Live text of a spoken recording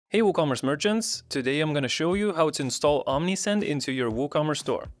Hey WooCommerce merchants, today I'm going to show you how to install Omnisend into your WooCommerce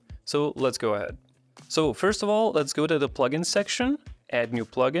store. So let's go ahead. So first of all, let's go to the plugins section, add new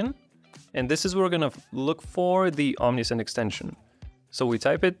plugin, and this is where we're going to look for the Omnisend extension. So we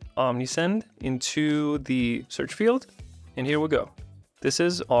type it Omnisend into the search field, and here we go. This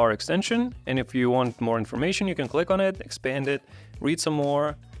is our extension, and if you want more information, you can click on it, expand it, read some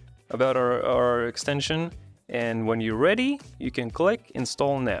more about our extension. And when you're ready, you can click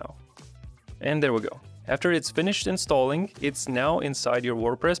Install Now. And there we go. After it's finished installing, it's now inside your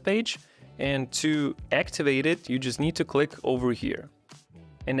WordPress page. And to activate it, you just need to click over here.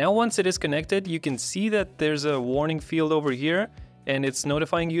 And now once it is connected, you can see that there's a warning field over here, and it's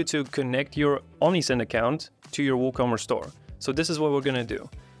notifying you to connect your Omnisend account to your WooCommerce store. So this is what we're gonna do.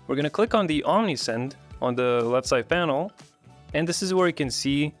 We're gonna click on the Omnisend on the left side panel, and this is where you can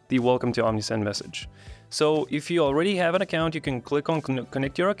see the Welcome to Omnisend message. So if you already have an account, you can click on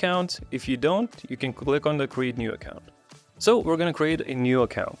connect your account. If you don't, you can click on the create new account. So we're going to create a new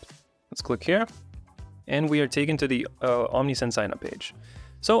account. Let's click here, and we are taken to the Omnisend sign up page.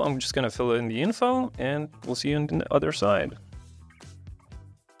 So I'm just going to fill in the info, and we'll see you on the other side.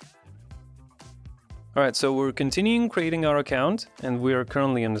 All right, so we're continuing creating our account, and we are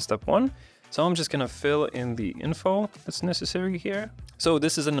currently in the step 1. So I'm just going to fill in the info that's necessary here. So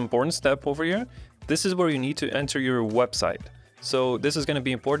this is an important step over here. This is where you need to enter your website. So this is going to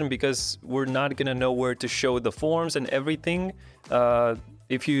be important because we're not going to know where to show the forms and everything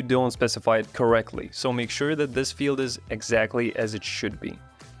if you don't specify it correctly. So make sure that this field is exactly as it should be.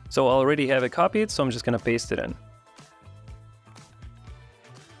 So I already have it copied, so I'm just going to paste it in.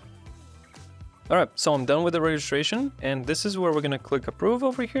 All right, so I'm done with the registration, and this is where we're going to click approve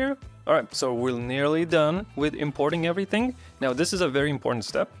over here. All right, so we're nearly done with importing everything. Now, this is a very important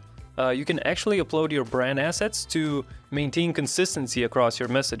step. You can actually upload your brand assets to maintain consistency across your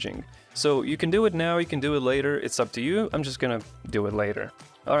messaging. So you can do it now, you can do it later, it's up to you. I'm just gonna do it later.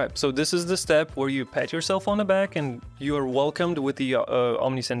 All right, so this is the step where you pat yourself on the back and you are welcomed with the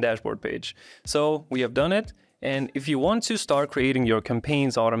Omnisend dashboard page. So we have done it. And if you want to start creating your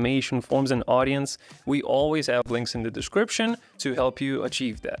campaigns, automation, forms, and audience, we always have links in the description to help you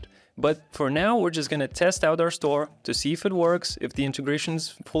achieve that. But for now, we're just gonna test out our store to see if it works, if the integration's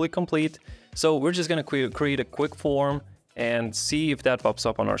fully complete. So we're just gonna create a quick form and see if that pops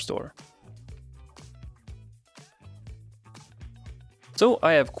up on our store. So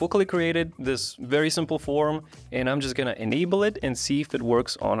I have quickly created this very simple form, and I'm just gonna enable it and see if it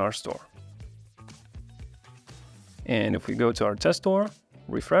works on our store. And if we go to our test store,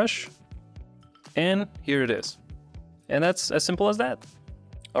 refresh, and here it is. And that's as simple as that.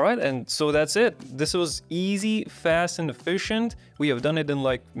 All right, and so that's it. This was easy, fast, and efficient. We have done it in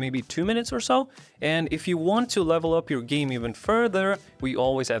like maybe 2 minutes or so. And if you want to level up your game even further, we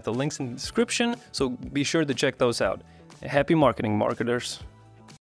always have the links in the description, so be sure to check those out. Happy marketing, marketers.